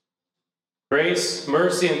Grace,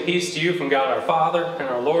 mercy, and peace to you from God our Father and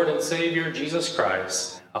our Lord and Savior, Jesus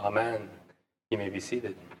Christ. Amen. You may be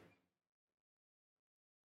seated.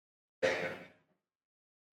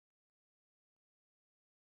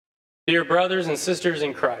 Dear brothers and sisters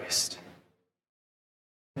in Christ,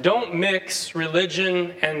 don't mix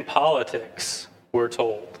religion and politics, we're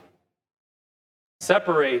told.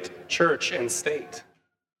 Separate church and state.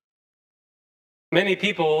 Many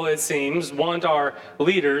people, it seems, want our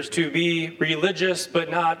leaders to be religious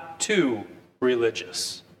but not too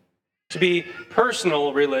religious. To be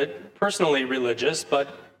personally religious but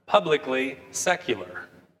publicly secular.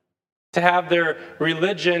 To have their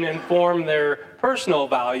religion inform their personal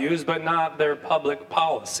values but not their public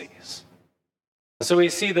policies. So we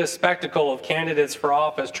see this spectacle of candidates for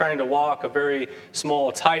office trying to walk a very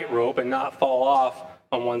small tightrope and not fall off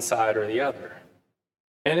on one side or the other.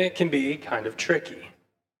 And it can be kind of tricky.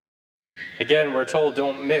 Again, we're told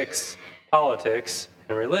don't mix politics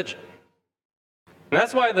and religion. And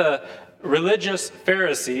that's why the religious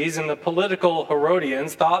Pharisees and the political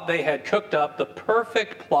Herodians thought they had cooked up the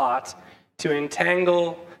perfect plot to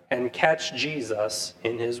entangle and catch Jesus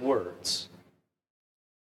in his words.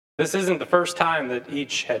 This isn't the first time that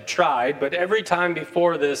each had tried, but every time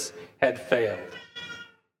before this had failed.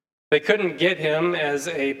 They couldn't get him as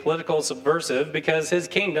a political subversive because his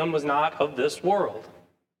kingdom was not of this world.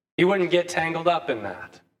 He wouldn't get tangled up in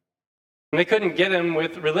that. And they couldn't get him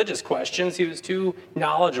with religious questions. He was too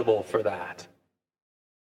knowledgeable for that.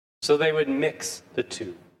 So they would mix the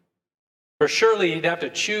two. For surely he'd have to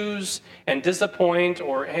choose and disappoint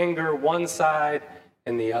or anger one side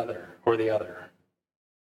and the other, or the other.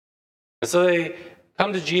 And so they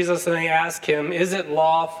come to Jesus and they ask him, is it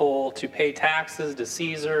lawful to pay taxes to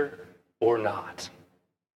Caesar or not?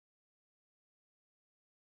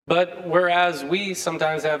 But whereas we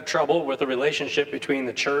sometimes have trouble with the relationship between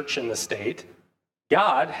the church and the state,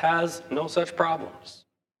 God has no such problems.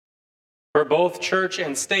 For both church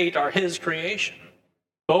and state are his creation.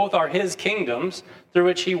 Both are his kingdoms through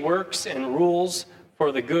which he works and rules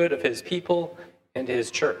for the good of his people and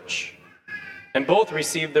his church. And both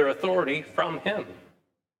receive their authority from him,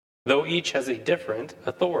 though each has a different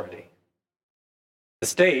authority. The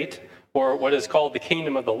state, or what is called the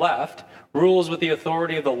kingdom of the left, rules with the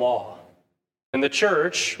authority of the law. And the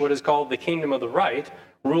church, what is called the kingdom of the right,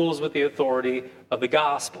 rules with the authority of the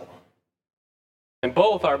gospel. And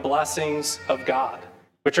both are blessings of God,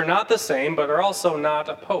 which are not the same, but are also not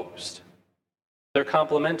opposed. They're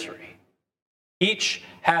complementary. Each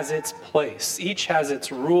has its place. Each has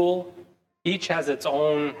its rule. Each has its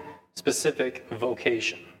own specific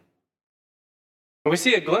vocation. And we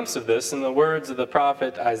see a glimpse of this in the words of the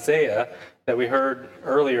prophet Isaiah that we heard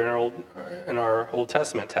earlier in our Old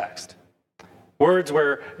Testament text. Words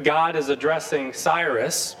where God is addressing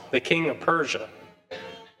Cyrus, the king of Persia.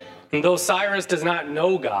 And though Cyrus does not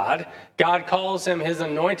know God, God calls him his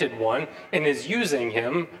anointed one and is using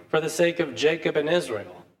him for the sake of Jacob and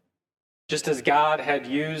Israel. Just as God had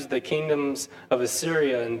used the kingdoms of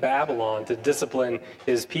Assyria and Babylon to discipline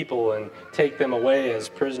his people and take them away as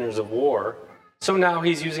prisoners of war, so now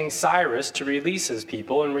he's using Cyrus to release his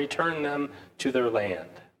people and return them to their land.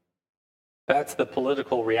 That's the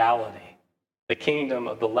political reality, the kingdom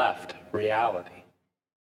of the left reality.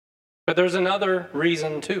 But there's another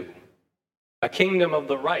reason too, a kingdom of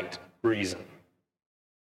the right reason.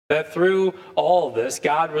 That through all of this,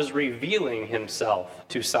 God was revealing himself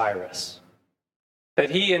to Cyrus. That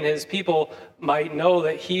he and his people might know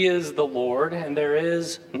that he is the Lord and there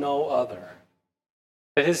is no other.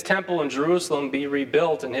 That his temple in Jerusalem be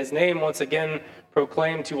rebuilt and his name once again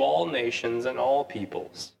proclaimed to all nations and all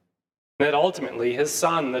peoples. And that ultimately his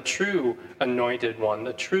son, the true anointed one,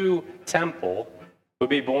 the true temple, would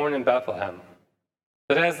be born in Bethlehem.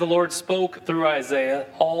 That as the Lord spoke through Isaiah,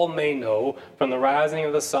 all may know from the rising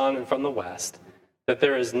of the sun and from the west, that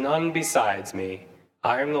there is none besides me.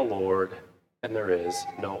 I am the Lord, and there is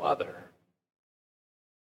no other.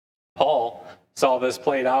 Paul saw this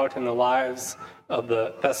played out in the lives of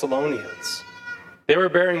the Thessalonians. They were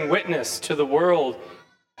bearing witness to the world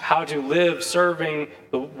how to live serving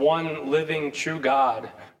the one living true God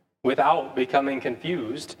without becoming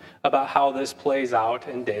confused about how this plays out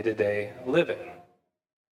in day-to-day living.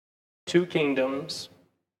 Two kingdoms,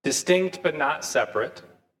 distinct but not separate,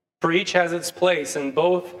 for each has its place and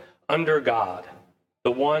both under God,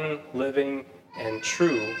 the one living and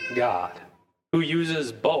true God, who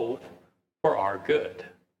uses both for our good.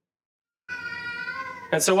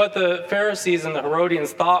 And so what the Pharisees and the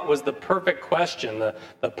Herodians thought was the perfect question,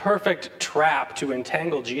 the perfect trap to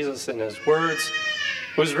entangle Jesus in his words,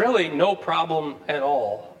 was really no problem at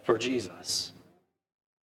all for Jesus.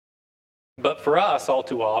 But for us, all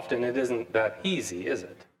too often, it isn't that easy, is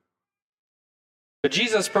it? But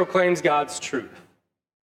Jesus proclaims God's truth.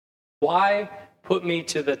 Why put me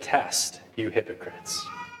to the test, you hypocrites?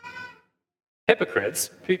 Hypocrites,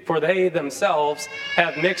 for they themselves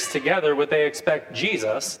have mixed together what they expect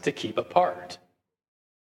Jesus to keep apart.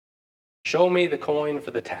 Show me the coin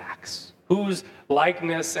for the tax. Whose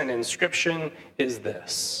likeness and inscription is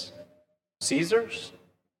this? Caesar's?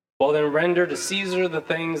 Well, then render to Caesar the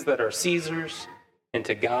things that are Caesar's, and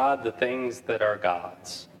to God the things that are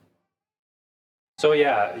God's. So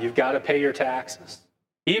yeah, you've got to pay your taxes.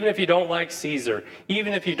 Even if you don't like Caesar,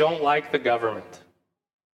 even if you don't like the government.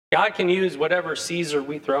 God can use whatever Caesar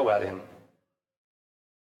we throw at him.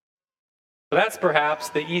 But that's perhaps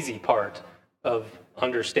the easy part of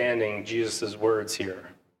understanding Jesus' words here.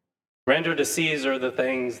 Render to Caesar the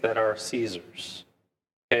things that are Caesar's.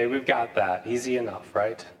 Okay, we've got that. Easy enough,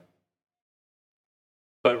 right?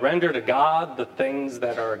 But render to God the things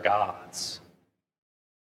that are God's.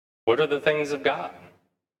 What are the things of God?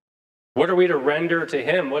 What are we to render to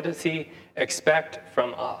him? What does he expect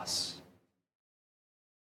from us?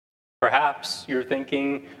 Perhaps you're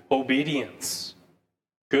thinking obedience,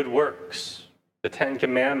 good works, the Ten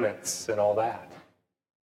Commandments, and all that.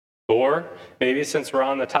 Or maybe since we're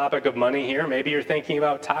on the topic of money here, maybe you're thinking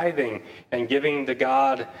about tithing and giving to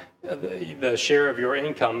God the share of your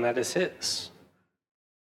income that is his.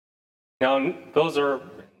 Now, those are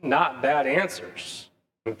not bad answers.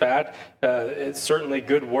 In fact, it's certainly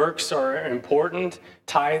good works are important.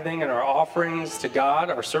 Tithing and our offerings to God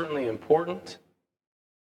are certainly important.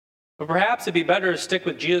 But perhaps it'd be better to stick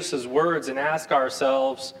with Jesus' words and ask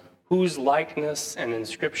ourselves, whose likeness and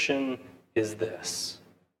inscription is this?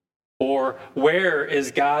 Or where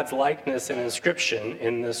is God's likeness and inscription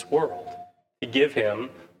in this world to give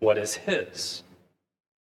him what is his?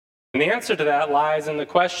 And the answer to that lies in the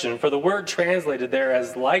question, for the word translated there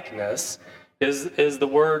as likeness is the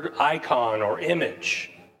word icon or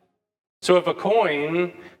image. So if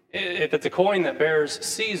it's a coin that bears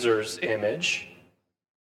Caesar's image,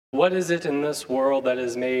 what is it in this world that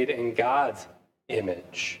is made in God's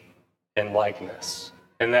image and likeness,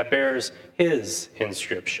 and that bears his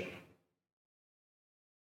inscription?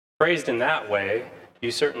 Phrased in that way,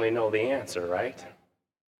 you certainly know the answer, right?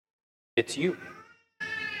 It's you.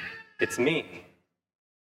 It's me.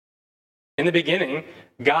 In the beginning,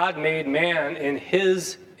 God made man in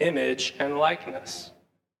his image and likeness.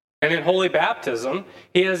 And in holy baptism,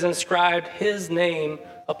 he has inscribed his name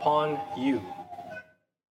upon you.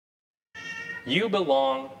 You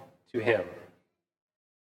belong to him.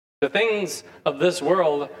 The things of this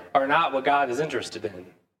world are not what God is interested in.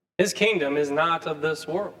 His kingdom is not of this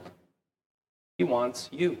world. He wants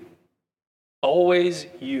you. Always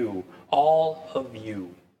you. All of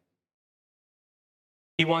you.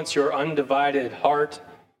 He wants your undivided heart,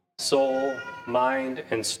 soul, mind,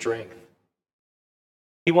 and strength.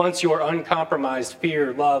 He wants your uncompromised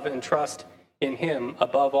fear, love, and trust in him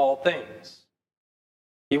above all things.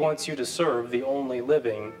 He wants you to serve the only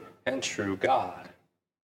living and true God.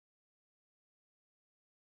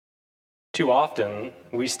 Too often,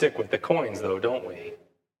 we stick with the coins, though, don't we?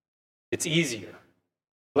 It's easier.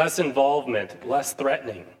 Less involvement, less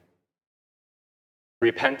threatening.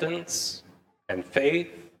 Repentance and faith,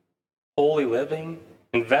 holy living,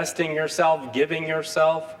 investing yourself, giving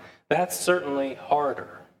yourself, that's certainly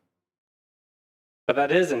harder. But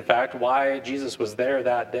that is, in fact, why Jesus was there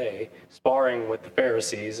that day, sparring with the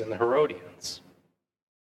Pharisees and the Herodians.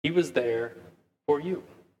 He was there for you,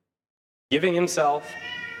 giving himself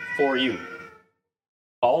for you,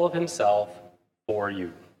 all of himself for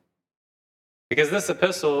you. Because this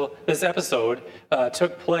episode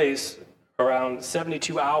took place around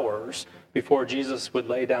 72 hours before Jesus would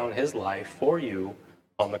lay down his life for you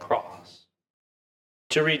on the cross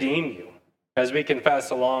to redeem you, as we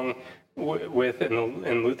confess along with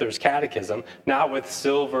in Luther's catechism, not with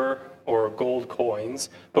silver or gold coins,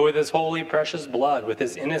 but with his holy precious blood, with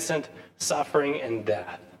his innocent suffering and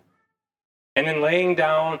death. And in laying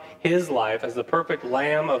down his life as the perfect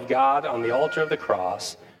Lamb of God on the altar of the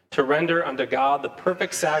cross, to render unto God the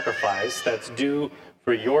perfect sacrifice that's due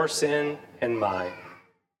for your sin and mine.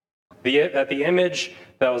 That the image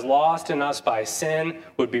that was lost in us by sin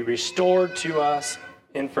would be restored to us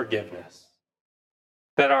in forgiveness.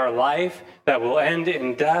 That our life that will end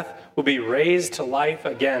in death will be raised to life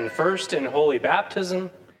again, first in holy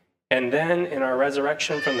baptism, and then in our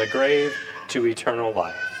resurrection from the grave to eternal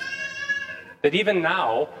life. That even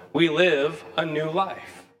now we live a new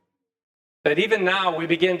life. That even now we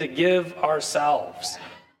begin to give ourselves,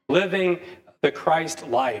 living the Christ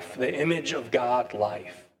life, the image of God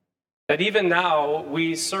life that even now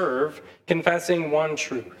we serve, confessing one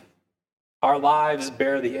truth. Our lives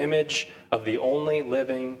bear the image of the only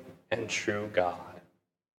living and true God.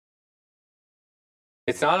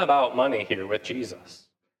 It's not about money here with Jesus.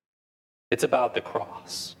 It's about the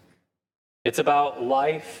cross. It's about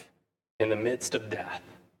life in the midst of death.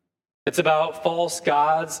 It's about false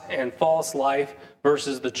gods and false life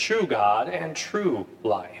versus the true God and true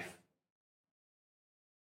life.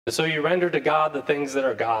 And so you render to God the things that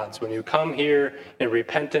are God's when you come here in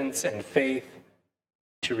repentance and faith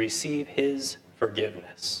to receive his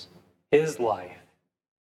forgiveness, his life,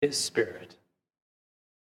 his spirit.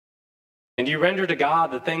 And you render to God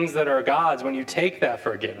the things that are God's when you take that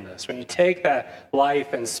forgiveness, when you take that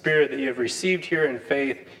life and spirit that you have received here in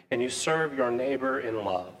faith, and you serve your neighbor in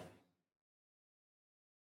love.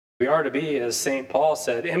 We are to be, as St. Paul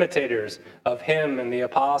said, imitators of him and the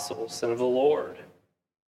apostles and of the Lord.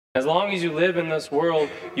 As long as you live in this world,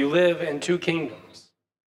 you live in two kingdoms.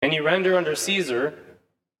 And you render under Caesar,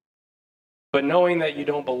 but knowing that you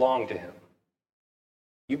don't belong to him.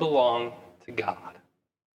 You belong to God,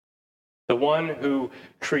 the one who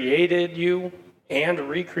created you and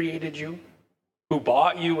recreated you, who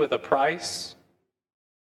bought you with a price.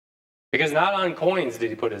 Because not on coins did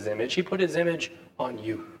he put his image, he put his image on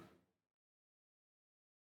you.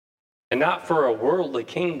 And not for a worldly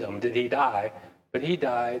kingdom did he die, but he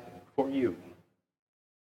died for you,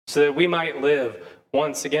 so that we might live,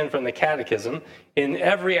 once again from the Catechism, in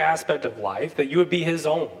every aspect of life, that you would be his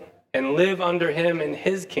own, and live under him in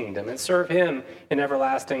his kingdom, and serve him in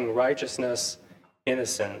everlasting righteousness,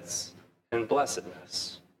 innocence, and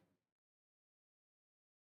blessedness.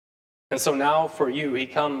 And so now for you, he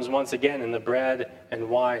comes once again in the bread and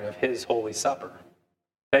wine of his holy supper,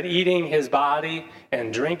 that eating his body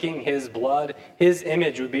and drinking his blood, his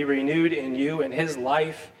image would be renewed in you, and his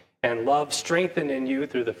life and love strengthened in you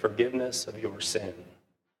through the forgiveness of your sin,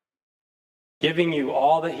 giving you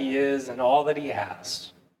all that he is and all that he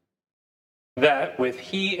has, that with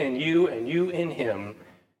he in you and you in him,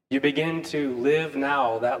 you begin to live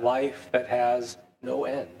now that life that has no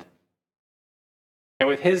end. And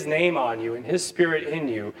with his name on you and his spirit in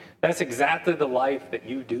you, that's exactly the life that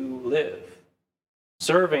you do live,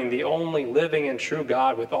 serving the only living and true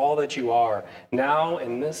God with all that you are, now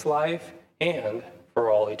in this life and for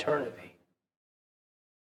all eternity.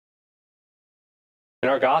 In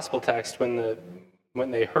our gospel text, when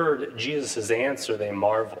they heard Jesus' answer, they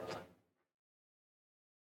marveled.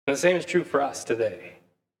 And the same is true for us today.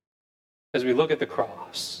 As we look at the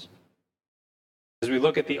cross, as we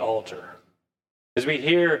look at the altar, as we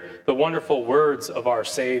hear the wonderful words of our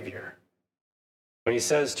Savior, when he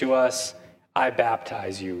says to us, I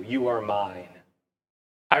baptize you, you are mine.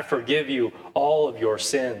 I forgive you all of your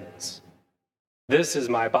sins. This is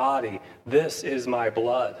my body, this is my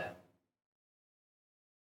blood.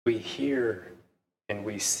 We hear and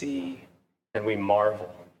we see and we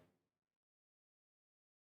marvel.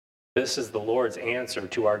 This is the Lord's answer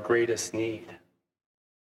to our greatest need.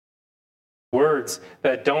 Words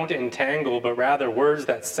that don't entangle, but rather words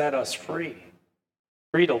that set us free.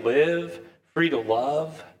 Free to live, free to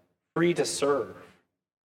love, free to serve,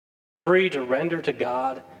 free to render to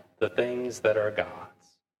God the things that are God's.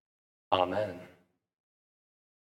 Amen.